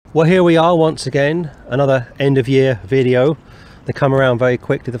Well, here we are once again, another end of year video. They come around very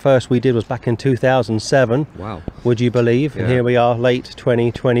quickly. The first we did was back in 2007. Wow. Would you believe? Yeah. And here we are, late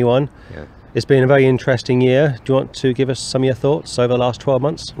 2021. Yeah. It's been a very interesting year. Do you want to give us some of your thoughts over the last 12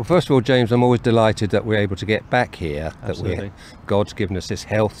 months? Well, first of all, James, I'm always delighted that we're able to get back here. Absolutely. That God's given us this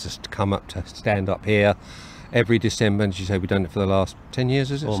health just to come up, to stand up here every December. And as you say, we've done it for the last 10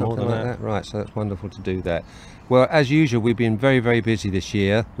 years, is it? Or more Something than like that. that. Right, so that's wonderful to do that. Well, as usual, we've been very, very busy this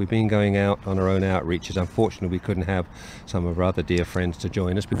year. We've been going out on our own outreaches. Unfortunately, we couldn't have some of our other dear friends to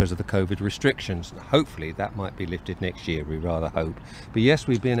join us because of the COVID restrictions. Hopefully, that might be lifted next year, we rather hope. But yes,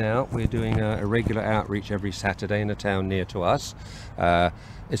 we've been out. We're doing a regular outreach every Saturday in a town near to us.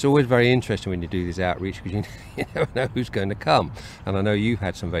 It's always very interesting when you do these outreach because you never know who's going to come. And I know you've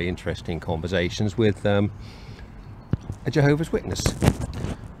had some very interesting conversations with a Jehovah's Witness.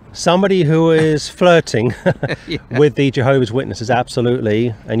 Somebody who is flirting Yeah. with the Jehovah's Witnesses,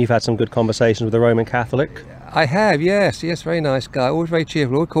 absolutely. And you've had some good conversations with the Roman Catholic. I have, yes, very nice guy, always very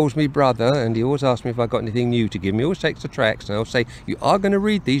cheerful, always calls me brother, and he always asks me if I've got anything new to give me. He always takes the tracts, and I'll say, you are going to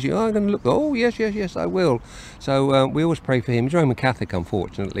read these, you are going to look, oh yes, I will. So we always pray for him. He's Roman Catholic,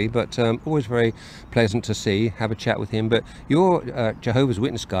 unfortunately, but always very pleasant to see, have a chat with him. But your Jehovah's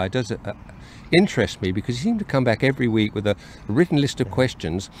Witness guy does interest me because he seems to come back every week with a written list of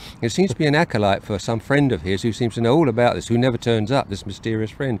questions. It seems to be an acolyte for some friend of his who seems to know all about this, who never turns up, this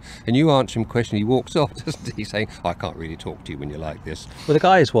mysterious friend. And you answer him a question, he walks off, doesn't he, saying, I can't really talk to you when you're like this. Well, the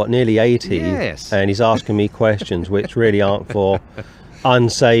guy is, what, nearly 80? Yes. And he's asking me questions which really aren't for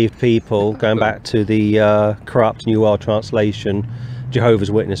unsaved people, going back to the corrupt New World Translation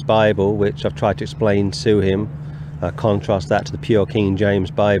Jehovah's Witness Bible, which I've tried to explain to him. Contrast that to the pure King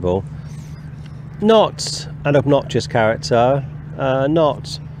James Bible. Not an obnoxious character,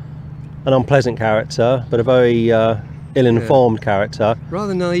 not an unpleasant character, but a very ill-informed character.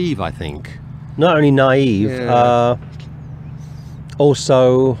 Rather naive, I think. Not only naive, Yeah.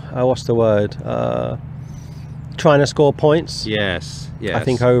 also, what's the word? Trying to score points, Yes. I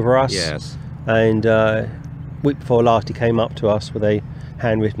think, over us. Yes. And week before last, he came up to us with a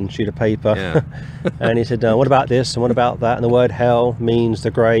handwritten sheet of paper. Yeah. And he said, what about this and what about that? And the word hell means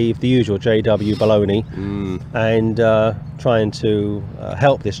the grave, the usual JW baloney. And trying to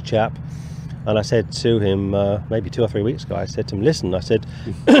help this chap. And I said to him, maybe 2 or 3 weeks ago, I said to him, listen, I said,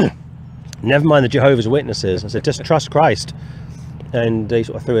 never mind the Jehovah's Witnesses. I said, just trust Christ. And he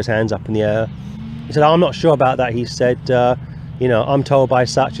sort of threw his hands up in the air. He said, I'm not sure about that. He said, you know, I'm told by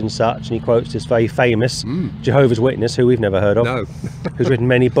such and such, and he quotes this very famous Jehovah's Witness, who we've never heard of, No. who's written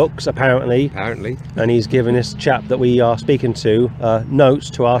many books, apparently. Apparently. And he's given this chap that we are speaking to notes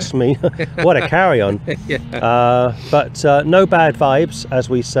to ask me. What a carry-on. Yeah. But no bad vibes, as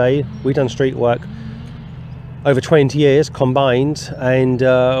we say. We've done street work over 20 years combined, and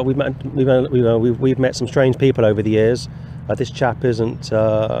we've met some strange people over the years. This chap isn't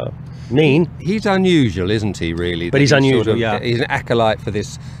mean. He's unusual, isn't he, really? But he's unusual, yeah. He's an acolyte for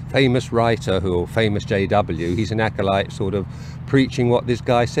this famous writer, or famous JW. He's an acolyte sort of preaching what this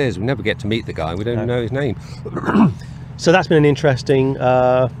guy says. We never get to meet the guy. We don't even know his name. So that's been an interesting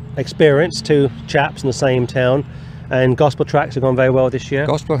experience. 2 chaps in the same town. And gospel tracks have gone very well this year.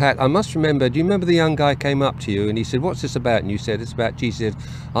 Gospel hat. I must remember, do you remember the young guy came up to you and he said, what's this about? And you said, it's about Jesus. He said,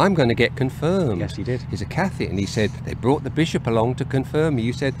 I'm going to get confirmed. Yes, he did. He's a Catholic. And he said, they brought the bishop along to confirm me.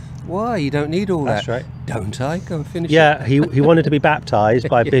 You said, why? You don't need all That's that. right. Don't I? Go and finish Yeah, he wanted to be baptised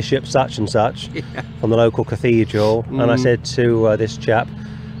by Bishop such and such from the local cathedral. And I said to this chap,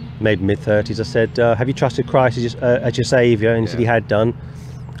 maybe mid-30s, I said, have you trusted Christ as your saviour? And he said he had done.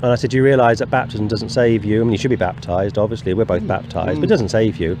 And I said, do you realise that baptism doesn't save you? I mean, you should be baptised, obviously. We're both baptised, but it doesn't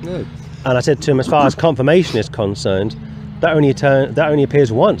save you. No. And I said to him, as far as confirmation is concerned, that only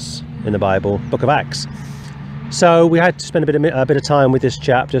appears once in the Bible, Book of Acts. So we had to spend a bit of time with this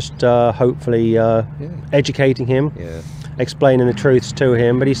chap, just hopefully educating him, explaining the truths to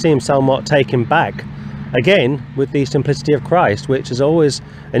him. But he seemed somewhat taken back, again, with the simplicity of Christ, which is always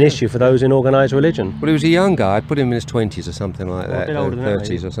an issue for those in organised religion. Well, he was a young guy. I'd put him in his 20s or something like that, a bit older than that, 30s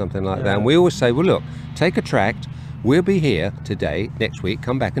maybe. or something like Yeah. that. And we always say, well, look, take a tract. We'll be here today, next week,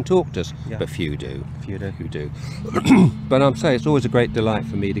 come back and talk to us. Yeah. But few do. Few do. Few do. But I'm saying it's always a great delight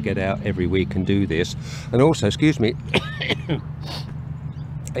for me to get out every week and do this. And also, excuse me,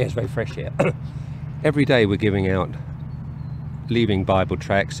 it's very fresh here. Every day we're giving out, leaving Bible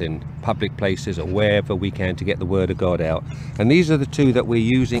tracts in public places or wherever we can to get the Word of God out. And these are the 2 that we're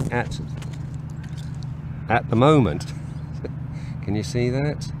using at the moment. Can you see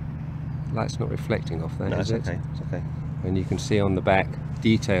that? Light's not reflecting off that, No, is it's it? okay. It's okay. And you can see on the back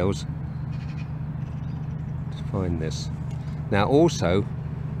details to find this. Now also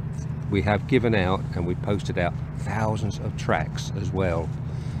we have given out and we posted out thousands of tracts as well,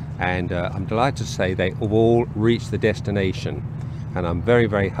 and I'm delighted to say they have all reached the destination, and I'm very,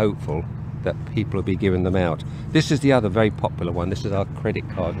 very hopeful that people will be giving them out. This is the other very popular one. This is our credit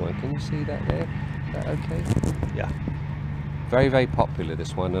card one. Can you see that there? Is that okay? Yeah. Very, very popular,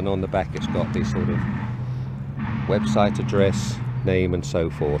 this one, and on the back it's got this sort of website address, name and so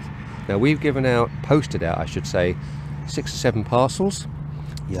forth. Now we've given out, posted out I should say, 6 or 7 parcels.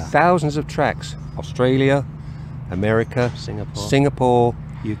 Yeah. Thousands of tracts. Australia, America, Singapore,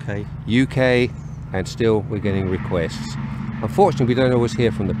 UK, and still we're getting requests. Unfortunately, we don't always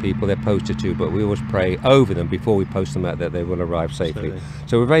hear from the people they're posted to, but we always pray over them before we post them out that they will arrive safely. Absolutely.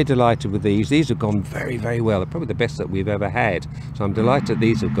 So we're very delighted with these. These have gone very, very well. They're probably the best that we've ever had. So I'm delighted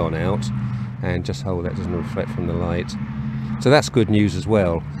these have gone out, and just hope that doesn't reflect from the light. So that's good news as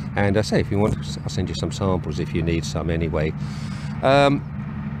well. And I say, if you want, I'll send you some samples if you need some anyway.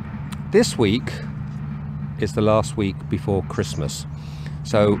 This week is the last week before Christmas.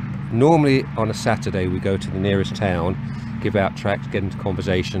 So normally on a Saturday we go to the nearest town, give out tracts, get into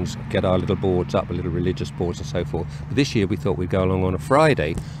conversations, get our little boards up, little religious boards and so forth. But this year we thought we'd go along on a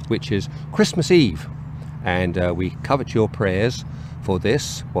Friday, which is Christmas Eve. And we covet your prayers for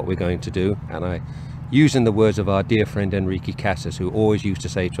this, what we're going to do. And using the words of our dear friend Enrique Casas, who always used to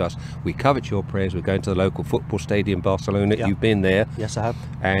say to us, we covet your prayers, we're going to the local football stadium in Barcelona. Yeah. You've been there. Yes, I have.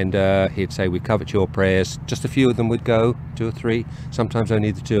 And he'd say, we covet your prayers. Just a few of them would go, 2 or 3, sometimes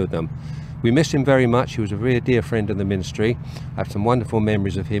only the 2 of them. We miss him very much. He was a very dear friend of the ministry. I have some wonderful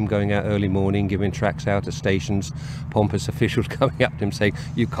memories of him going out early morning, giving tracts out at stations, pompous officials coming up to him saying,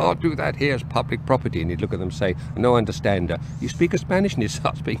 you can't do that here, it's public property. And he'd look at them and say, no understander. You speak a Spanish? And he'd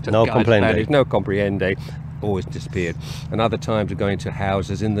start speaking to No the guy in comprende. Spanish. No comprende. Always disappeared. And other times we're going to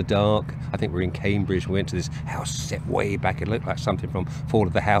houses in the dark. I think we're in Cambridge. We went to this house set way back. It looked like something from Fall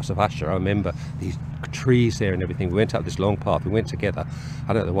of the House of Usher. I remember these trees there and everything. We went up this long path. We went together.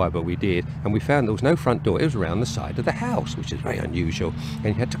 I don't know why, but we did. And we found there was no front door. It was around the side of the house, which is very unusual. And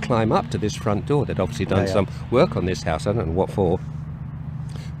you had to climb up to this front door. They'd obviously done some work on this house. I don't know what for.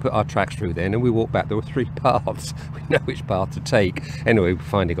 Put our tracks through then, and we walked back. There were 3 paths. We know which path to take. Anyway, we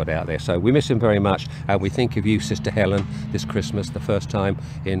finally got out there. So we miss him very much, and we think of you, Sister Helen, this Christmas, the first time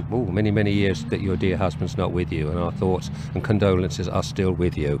in many, many years that your dear husband's not with you, and our thoughts and condolences are still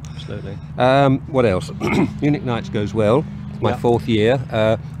with you. Absolutely. What else? Munich Nights goes well. It's my 4th year.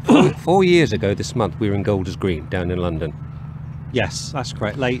 4 years ago this month we were in Golders Green down in London. Yes, that's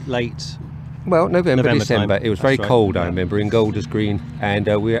correct. Late. Well, November December. time. It was very That's right, cold, I yeah. remember, in Golders Green, and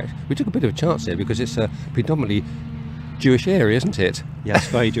we took a bit of a chance there because it's a predominantly Jewish area, isn't it? Yes,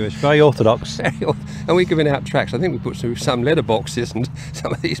 very Jewish, very Orthodox. And we're giving out tracts. I think we put through some letter boxes, and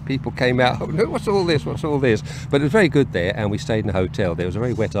some of these people came out, oh, no, what's all this, what's all this? But it was very good there, and we stayed in a hotel. There was a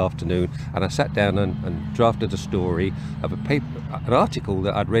very wet afternoon, and I sat down and drafted a story of an article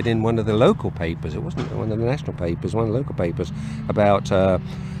that I'd read in one of the local papers. It wasn't one of the national papers, one of the local papers, about a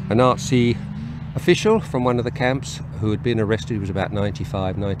Nazi official from one of the camps who had been arrested. He was about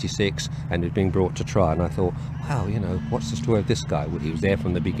 95, 96, and had been brought to trial. And I thought, wow, you know, what's the story of this guy? Well, he was there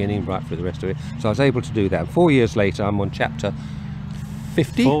from the beginning right through the rest of it. So I was able to do that. And 4 years later, I'm on chapter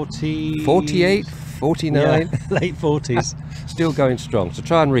 50, 48, 49. Yeah, late 40s. Still going strong. So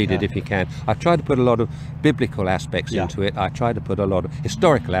try and read it if you can. I've tried to put a lot of biblical aspects into it. I tried to put a lot of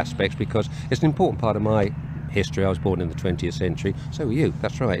historical aspects because it's an important part of my history. I was born in the 20th century, so were you.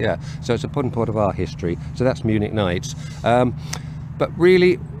 That's right, yeah. So it's an important part of our history. So that's Munich Nights. But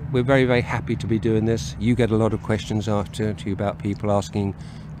really, we're very, very happy to be doing this. You get a lot of questions after to you about people asking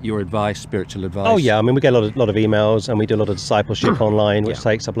your advice, spiritual advice. Oh yeah, I mean, we get a lot of emails, and we do a lot of discipleship online, which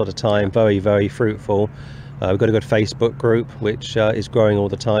takes up a lot of time. Very, very fruitful. We've got a good Facebook group which is growing all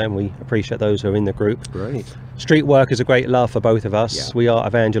the time. We appreciate those who are in the group. Great. Street work is a great love for both of us. Yeah. We are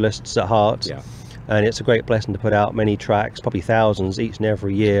evangelists at heart. Yeah. And it's a great blessing to put out many tracks, probably thousands each and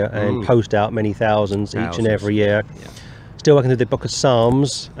every year, and post out many thousands each and every year. Yeah. Still working through the book of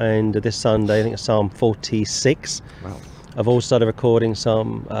Psalms, and this Sunday I think it's Psalm 46. Wow. I've also started recording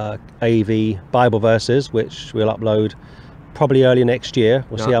some AV Bible verses, which we'll upload probably early next year.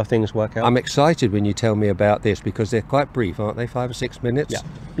 We'll see how things work out. I'm excited when you tell me about this because they're quite brief, aren't they? 5 or 6 minutes? Yeah,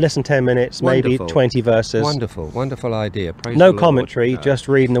 less than 10 minutes, maybe Wonderful. 20 verses. Wonderful, wonderful idea. Praise No the Lord. commentary, just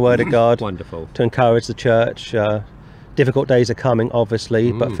reading the Word of God. Wonderful. To encourage the church. Difficult days are coming,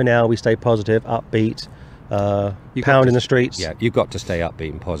 obviously, but for now we stay positive, upbeat, pounding the streets. Yeah, you've got to stay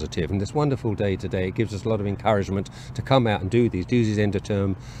upbeat and positive. And this wonderful day today, it gives us a lot of encouragement to come out and do these end of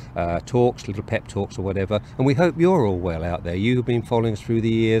term talks, little pep talks or whatever. And we hope you're all well out there. You have been following us through the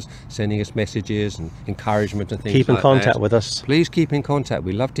years, sending us messages and encouragement and things Keep in like contact that. with us. Please keep in contact.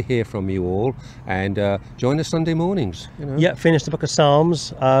 We love to hear from you all, and join us Sunday mornings. You know? Yeah, finish the book of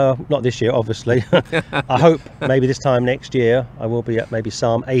Psalms. Not this year, obviously. I hope maybe this time next year I will be at maybe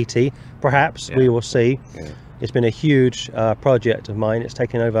Psalm 80. Perhaps we will see. Yeah. It's been a huge project of mine. It's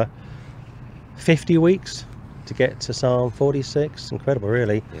taken over 50 weeks to get to Psalm 46. Incredible,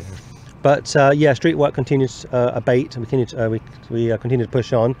 really. Yeah. But yeah, street work continues abate, and we continue to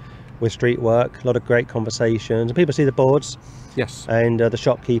push on with street work. A lot of great conversations, and people see the boards. Yes. And the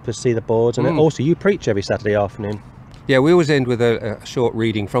shopkeepers see the boards, and also you preach every Saturday afternoon. Yeah, we always end with a short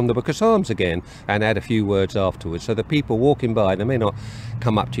reading from the Book of Psalms again, and add a few words afterwards, so the people walking by, they may not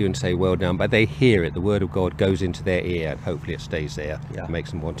come up to you and say well done, but they hear it. The word of God goes into their ear, and hopefully it stays there. Yeah. It makes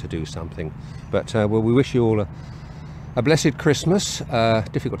them want to do something. But well, we wish you all a blessed Christmas.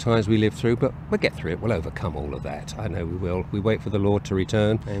 Difficult times we live through, but we'll get through it. We'll overcome all of that. I know we will. We wait for the Lord to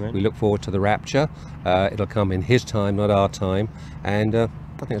return. Amen. We look forward to the rapture. It'll come in his time, not our time. And I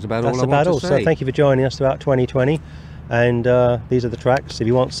think that's about all I want to say. So thank you for joining us throughout 2020. And these are the tracks. If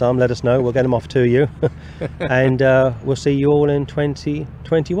you want some, let us know. We'll get them off to you. And we'll see you all in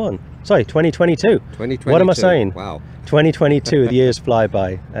 2021. Sorry, 2022. 2022. What am I saying? Wow. 2022, the years fly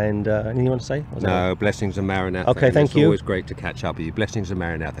by. And anything you want to say? No, blessings and Maranatha. Okay, thank you. It's always great to catch up with you. Blessings and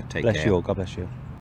Maranatha. Take care. Bless you all. God bless you.